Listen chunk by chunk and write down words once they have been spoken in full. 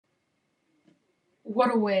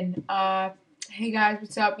What a win. Hey guys,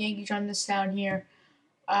 what's up? Yankees on this sound here.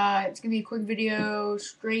 It's gonna be a quick video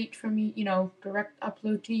straight from, direct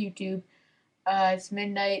upload to YouTube. It's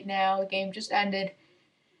midnight now, the game just ended,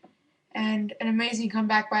 and an amazing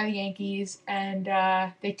comeback by the Yankees, and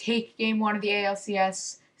they take game one of the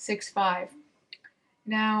ALCS 6-5.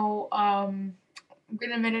 Now, I'm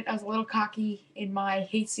gonna admit it, I was a little cocky in my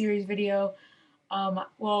hate series video.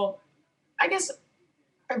 Well, I guess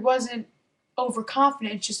I wasn't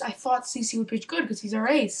overconfident. It's just I thought CC would pitch good because he's our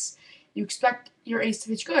ace. You expect your ace to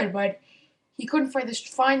pitch good, but he couldn't find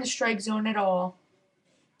the strike zone at all.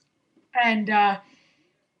 And the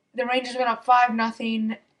Rangers went up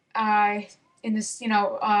 5-0. In this,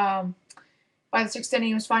 by the sixth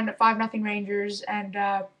inning, it was 5-0 Rangers. And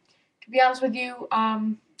to be honest with you,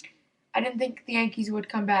 I didn't think the Yankees would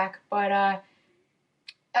come back, but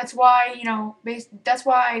that's why that's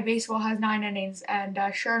why baseball has 9 innings. And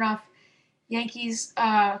sure enough, Yankees,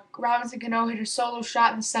 Robinson Cano hit a solo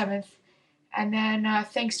shot in the seventh, and then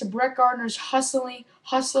thanks to Brett Gardner's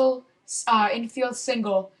hustle infield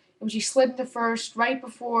single, in which he slid into first right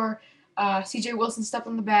before C.J. Wilson stepped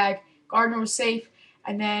on the bag. Gardner was safe,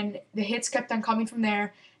 and then the hits kept on coming from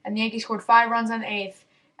there, and the Yankees scored 5 runs on the eighth,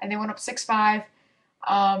 and they went up 6-5,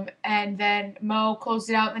 and then Mo closed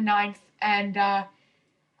it out in the ninth, and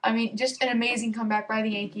just an amazing comeback by the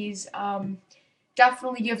Yankees.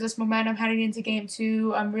 Definitely gives us momentum heading into game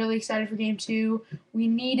two. I'm really excited for game two. We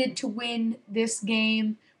needed to win this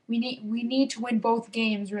game. We need to win both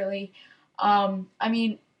games, really.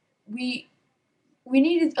 We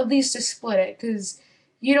needed at least to split it, because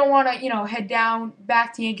you don't want to head down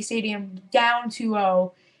back to Yankee Stadium down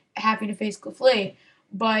 2-0, having to face Cliff Lee.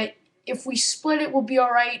 But if we split it, we'll be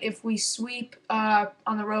all right. If we sweep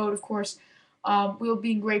on the road, of course, we'll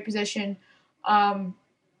be in great position. I'm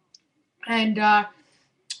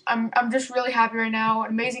just really happy right now.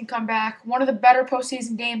 An amazing comeback. One of the better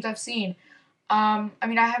postseason games I've seen. I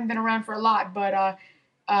haven't been around for a lot, but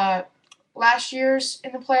last year's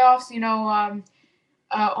in the playoffs,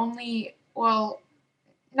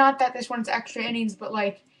 not that this one's extra innings, but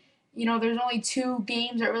there's only 2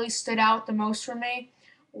 games that really stood out the most for me.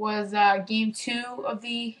 Was game 2 of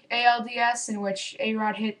the ALDS, in which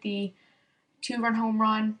A-Rod hit the 2-run home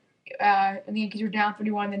run, and the Yankees were down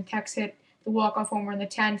 3-1. Then Tex hit the walk-off homer in the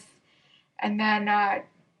 10th, and then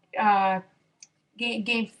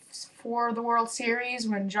game 4 of the World Series,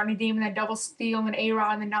 when Johnny Damon had double steal and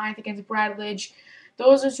A-Rod in the ninth against Brad Lidge.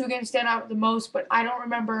 Those are 2 games stand out the most, but I don't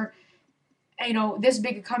remember this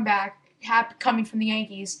big a comeback coming from the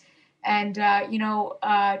Yankees. And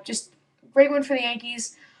just great win for the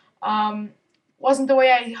Yankees. Wasn't the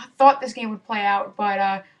way I thought this game would play out,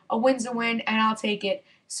 but a win's a win, and I'll take it.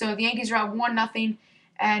 So the Yankees are up 1-0,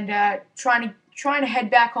 and trying to head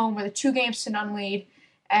back home with a 2-0 lead,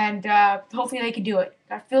 and hopefully they can do it.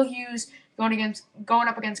 Got Phil Hughes going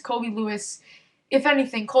up against Kobe Lewis. If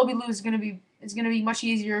anything, Kobe Lewis is gonna be much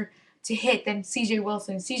easier to hit than C.J.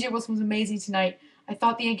 Wilson. C.J. Wilson was amazing tonight. I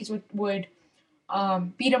thought the Yankees would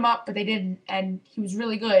beat him up, but they didn't, and he was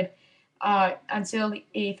really good until the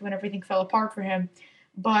 8th, when everything fell apart for him.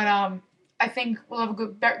 But I think we'll have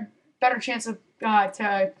a better chance of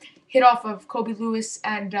to hit off of Kobe Lewis,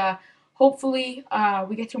 and hopefully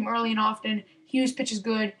we get to him early and often. Hughes pitches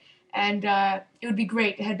good, and it would be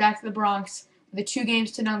great to head back to the Bronx with a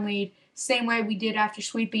 2-0 lead, same way we did after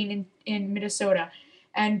sweeping in Minnesota.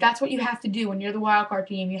 And that's what you have to do when you're the wild card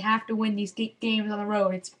team. You have to win these games on the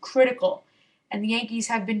road. It's critical, and the Yankees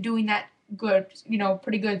have been doing that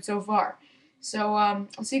pretty good so far. So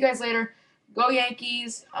I'll see you guys later. Go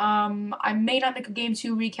Yankees. I may not make a game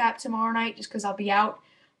 2 recap tomorrow night just because I'll be out.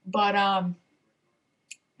 But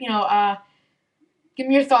give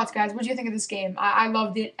me your thoughts, guys. What do you think of this game? I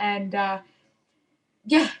loved it, and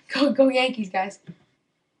yeah, go Yankees, guys.